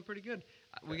feeling pretty good.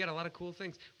 We got a lot of cool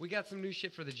things. We got some new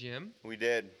shit for the gym. We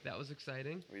did. That was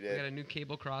exciting. We We did. got a new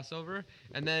cable crossover,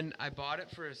 and then I bought it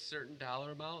for a certain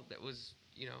dollar amount that was,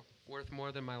 worth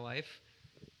more than my life.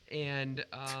 And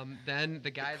then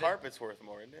the guy The carpet's worth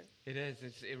more, isn't it? it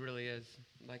is. It really is.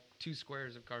 Like 2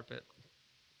 squares of carpet.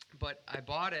 But I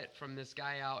bought it from this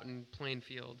guy out in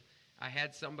Plainfield. I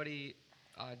had somebody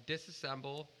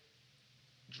disassemble,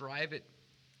 drive it,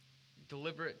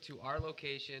 deliver it to our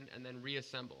location, and then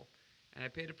reassemble. And I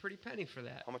paid a pretty penny for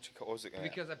that. How much was it?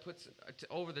 Because I put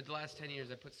over the last 10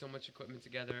 years, I put so much equipment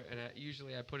together, and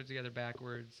usually I put it together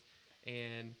backwards,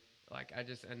 and like I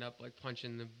just end up like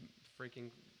punching the freaking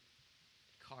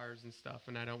cars and stuff,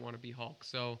 and I don't want to be Hulk.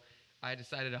 So I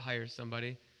decided to hire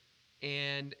somebody,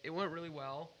 and it went really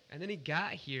well. And then he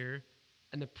got here,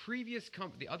 and the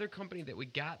other company that we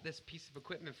got this piece of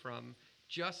equipment from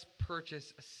just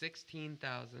purchased a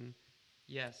 $16,000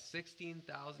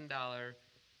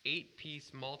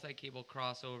 8-piece multi-cable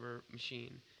crossover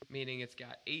machine, meaning it's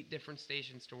got 8 different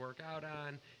stations to work out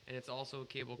on, and it's also a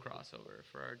cable crossover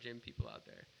for our gym people out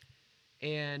there.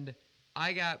 And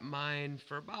I got mine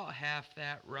for about half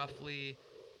that, roughly.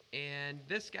 And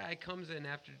this guy comes in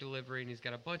after delivery, and he's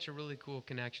got a bunch of really cool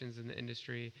connections in the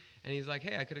industry. And he's like,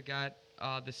 hey, I could have got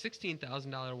the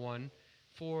 $16,000 one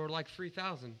for like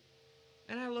 $3,000.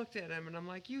 And I looked at him, and I'm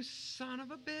like, you son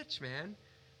of a bitch, man.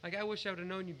 Like, I wish I would have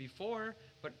known you before,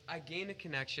 but I gained a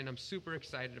connection. I'm super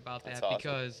excited about that. That's awesome.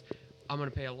 Because I'm going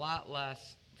to pay a lot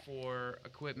less for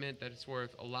equipment that is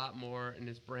worth a lot more and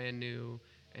is brand new.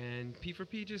 And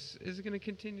P4P just is going to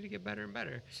continue to get better and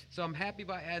better. So I'm happy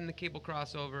about adding the cable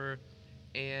crossover,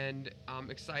 and I'm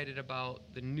excited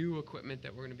about the new equipment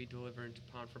that we're going to be delivering to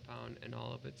Pound for Pound and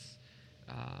all of its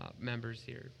members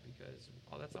here, because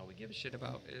that's all we give a shit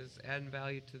about is adding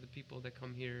value to the people that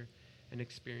come here and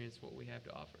experience what we have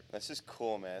to offer. This is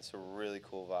cool, man. It's a really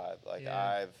cool vibe. Like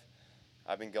Yeah.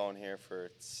 I've been going here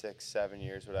for 6-7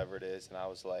 years, whatever it is, and I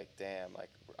was like, damn, like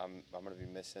I'm gonna be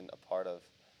missing a part of,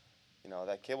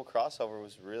 that cable crossover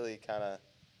was really kind of.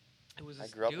 It was I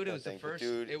grew up dude, with it that was thing, the first. but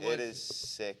dude, it was, it is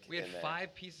sick. We had in there.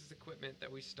 5 pieces of equipment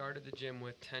that we started the gym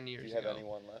with 10 years Do you have ago.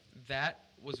 anyone left? That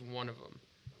was one of them.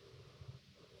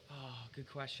 Oh, good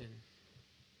question.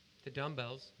 The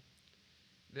dumbbells.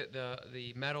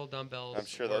 The metal dumbbells I'm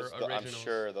sure were I'm originals.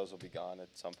 sure those will be gone at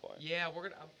some point. Yeah, I'm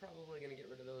probably gonna get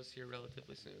rid of those here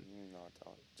relatively soon. No,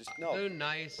 don't. Just no. They're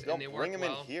nice Don't and they bring work them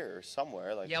well. in here or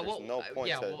somewhere. Like Yeah, there's well, no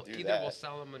point to we'll do either that. we'll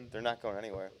sell them and. They're not going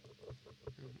anywhere.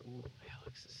 Ooh,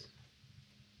 Alex is.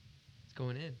 It's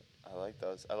going in. I like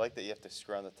those. I like that you have to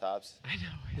screw on the tops. I know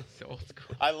it's old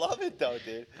school. I love it though,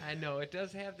 dude. I know it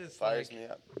does have this Fires like me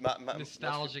up. My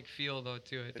nostalgic feel though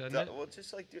to it, doesn't does- it? Well,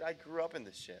 just like, dude, I grew up in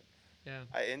this shit. Yeah.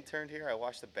 I interned here. I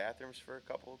washed the bathrooms for a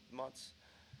couple months.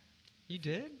 You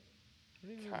did? I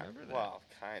didn't even remember that. Well,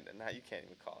 kind of. Not. You can't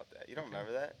even call it that. You don't Okay.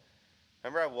 remember that?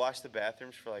 Remember, I washed the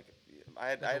bathrooms for like, I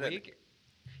had Like a a week.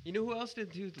 You know who else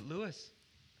did too? Lewis.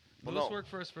 Well, Lewis no. worked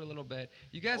for us for a little bit.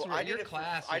 You guys Well, were your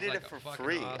class. I was did like it for fucking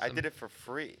free. I awesome. did it for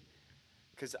free.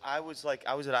 Because I was at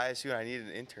ISU and I needed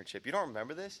an internship. You don't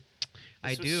remember this? I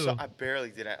This was do. I barely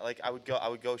did it. Like I would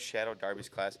go shadow Darby's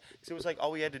class. Because it was like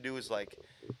all we had to do was like,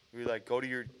 we like go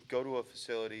to a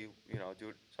facility, do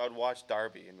it. So I'd watch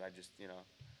Darby and I just,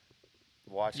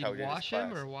 watch Did how you he did his wash him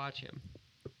class. or watch him?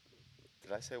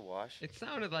 Did I say wash? It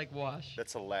sounded like wash.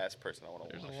 That's the last person I want to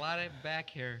There's wash. a lot of back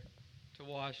hair to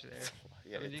wash there.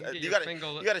 Yeah, I mean, you it's- can get you your gotta finger-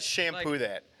 you gotta shampoo like-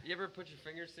 that. You ever put your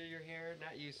fingers through your hair?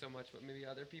 Not you so much, but maybe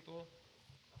other people.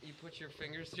 You put your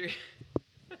fingers through.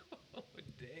 Oh,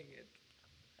 dang it!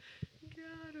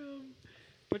 Got him.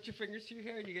 Put your fingers through your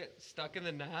hair and you get stuck in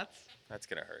the knots. That's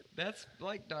gonna hurt. That's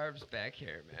like Darb's back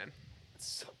hair, man. It's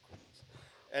so gross.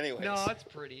 Anyways. No, it's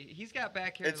pretty. He's got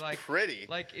back hair It's like pretty.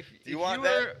 Like if Do you if want you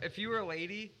were if you were a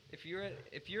lady, if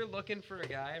you're looking for a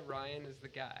guy, Ryan is the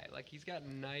guy. Like he's got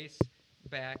nice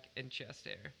back and chest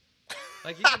hair.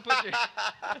 Like you can put your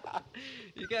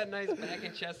you got nice back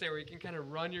and chest hair where you can kind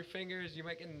of run your fingers. You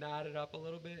might get knotted up a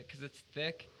little bit because it's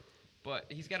thick, but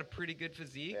he's got a pretty good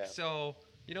physique. Yeah. So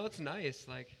it's nice.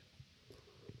 Like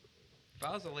if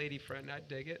I was a lady friend, I'd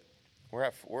dig it. We're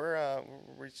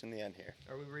reaching the end here.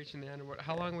 Are we reaching the end?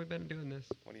 How long have we been doing this?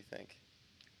 What do you think?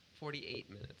 48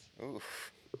 minutes.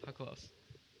 Oof. How close?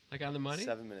 Like on the money?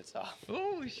 7 minutes off.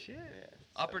 Oh shit. Yeah.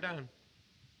 Up or 7 down?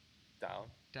 Down.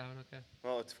 Down. Okay.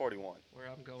 Well, it's 41. Where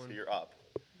I'm going. So you're up.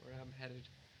 Where I'm headed.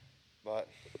 But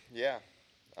yeah,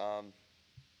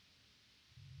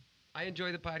 I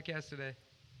enjoyed the podcast today.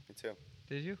 me too.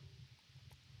 Did you?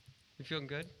 You feeling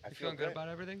good? I You feel feeling good great. about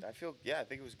everything? I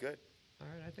think it was good. All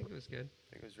right. I think it was good. I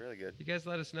think it was really good. You guys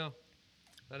let us know.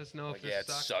 Let us know Like, if this yeah, it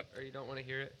sucked sucked. or you don't want to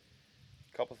hear it.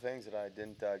 A couple things that I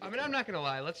didn't. Get I mean, to I'm know. not gonna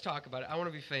lie. Let's talk about it. I want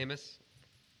to be famous.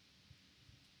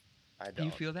 I Do don't.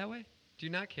 you feel that way? Do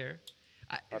you not care?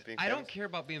 About being I don't famous? care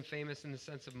about being famous in the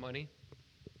sense of money.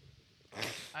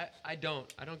 I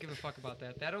don't. I don't give a fuck about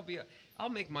that. I'll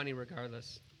make money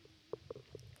regardless.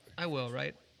 I will,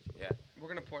 right? Yeah. We're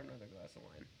gonna pour another glass of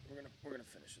wine. We're gonna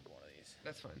finish with one of these.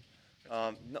 That's fine.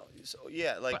 No. So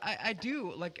yeah, like But I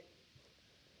do like.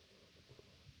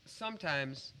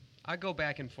 Sometimes I go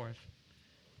back and forth,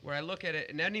 where I look at it,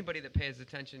 and anybody that pays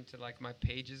attention to like my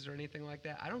pages or anything like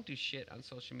that, I don't do shit on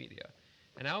social media,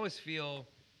 and I always feel,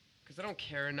 because I don't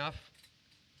care enough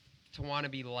to want to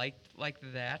be liked like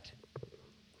that.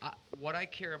 What I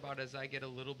care about as I get a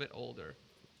little bit older,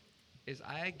 is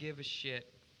I give a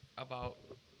shit about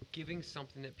giving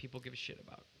something that people give a shit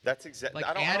about. that's exactly.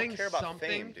 Like I adding don't care about something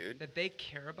fame, dude. that they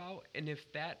care about, and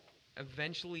if that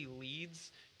eventually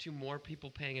leads to more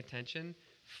people paying attention,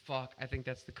 fuck, I think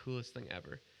that's the coolest thing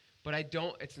ever. But I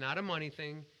don't. It's not a money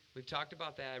thing. We've talked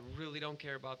about that. I really don't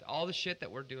care about all the shit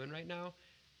that we're doing right now.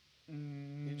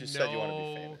 You just said you want to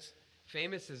be famous.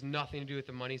 Famous has nothing to do with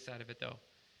the money side of it, though.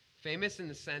 Famous in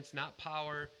the sense, not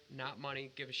power, not money.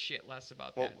 Give a shit less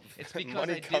about Well, that. It's because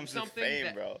money I did comes with something fame,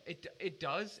 that bro. it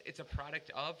does. It's a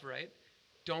product of, right?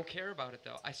 Don't care about it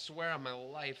though. I swear on my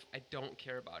life, I don't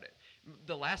care about it.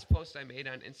 The last post I made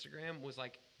on Instagram was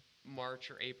like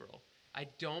March or April. I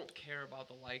don't care about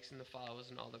the likes and the follows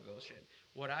and all the bullshit.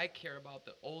 What I care about,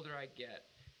 the older I get,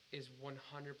 is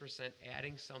 100%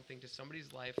 adding something to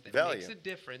somebody's life that Value. makes a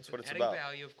difference. That's what and it's adding about.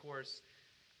 value, of course,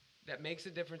 that makes a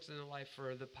difference in their life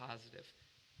for the positive.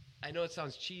 I know it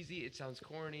sounds cheesy, it sounds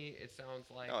corny, it sounds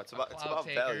like No, it's a about clout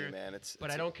value, taker, man. but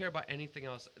I don't care about anything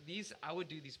else. I would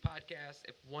do these podcasts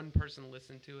if one person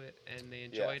listened to it and they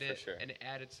enjoyed for it sure. and it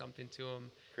added something to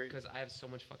them, Agreed. because I have so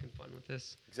much fucking fun with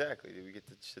this. Exactly. Dude. We get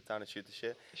to sit down and shoot the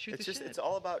shit. Shoot it's the just shit. it's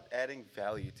all about adding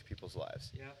value to people's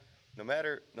lives. Yeah. No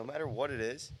matter what it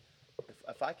is,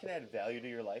 if I can add value to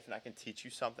your life and I can teach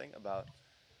you something about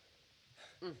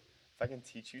if I can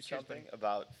teach you Cheers, something buddy.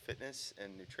 about fitness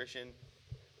and nutrition,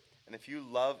 and if you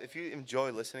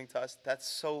enjoy listening to us, that's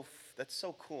so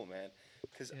cool, man.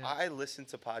 Because Yeah. I listen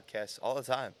to podcasts all the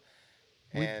time,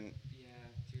 and Yeah,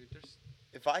 dude. There's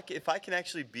if I can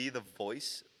actually be the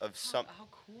voice of some, how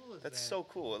cool is that's that? so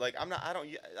cool. Like I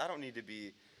don't need to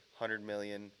be 100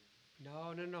 million.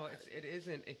 No. It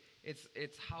isn't.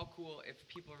 It's how cool if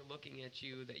people are looking at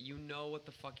you that you know what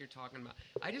the fuck you're talking about.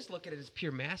 I just look at it as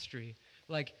pure mastery.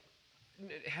 Like,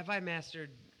 have I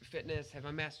mastered fitness? Have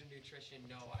I mastered nutrition?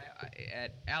 No. I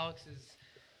at Alex's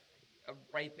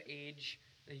ripe age,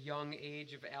 the young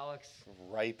age of Alex,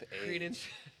 Ripe age. Credence.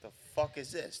 The fuck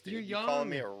is this, dude? You're You young. calling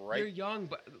me a ripe? You're young,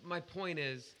 but my point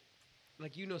is,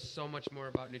 like, you know so much more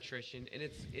about nutrition, and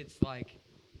it's like,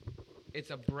 it's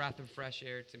a breath of fresh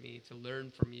air to me to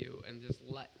learn from you and just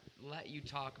let let you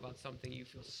talk about something you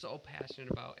feel so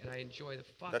passionate about, and I enjoy the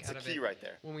fuck That's out the of key it right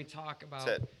there. when we talk about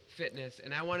That's it. fitness.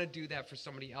 And I want to do that for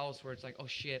somebody else where it's like, oh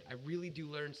shit, I really do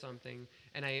learn something,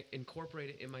 and I incorporate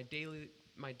it in my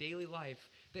daily life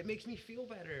that makes me feel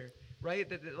better, right?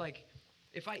 That like,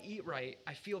 if I eat right,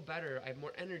 I feel better. I have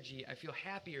more energy. I feel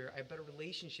happier. I have better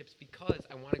relationships because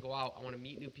I want to go out. I want to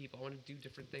meet new people. I want to do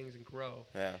different things and grow.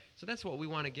 Yeah. So that's what we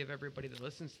want to give everybody that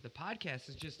listens to the podcast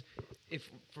is just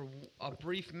if for a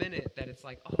brief minute that it's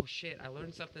like, oh shit, I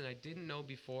learned something I didn't know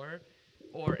before,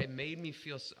 or it made me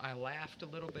feel, I laughed a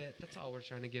little bit. That's all we're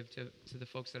trying to give to the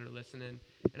folks that are listening.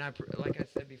 And like I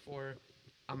said before,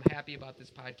 I'm happy about this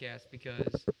podcast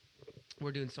because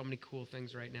we're doing so many cool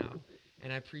things right now.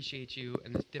 And I appreciate you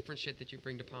and the different shit that you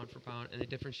bring to Pound for Pound and the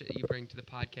different shit that you bring to the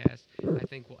podcast. I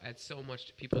think will add so much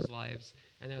to people's lives,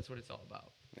 and that's what it's all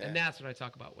about. Yeah. And that's what I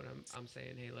talk about when I'm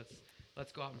saying, hey,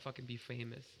 let's go out and fucking be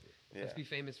famous. Yeah. Let's be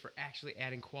famous for actually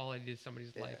adding quality to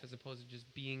somebody's life as opposed to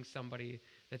just being somebody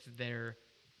that's there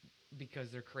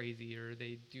because they're crazy or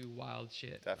they do wild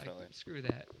shit. Definitely. Like, screw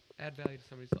that. Add value to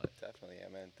somebody's life. Definitely, yeah,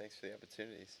 man. Thanks for the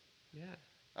opportunities. Yeah.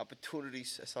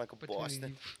 Opportunities. I sound like a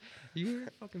Boston. You're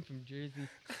fucking from Jersey.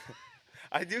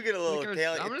 I do get a little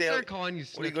Italian. I'm gonna start calling you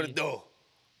Snooki. What are you gonna do?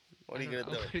 What are you gonna do?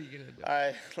 What are you gonna do? All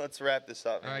right, let's wrap this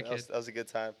up. All right, that was a good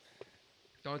time.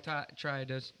 Don't try,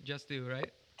 just do,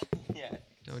 right? Yeah.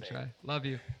 Don't try. Love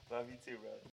you. Love you too, brother.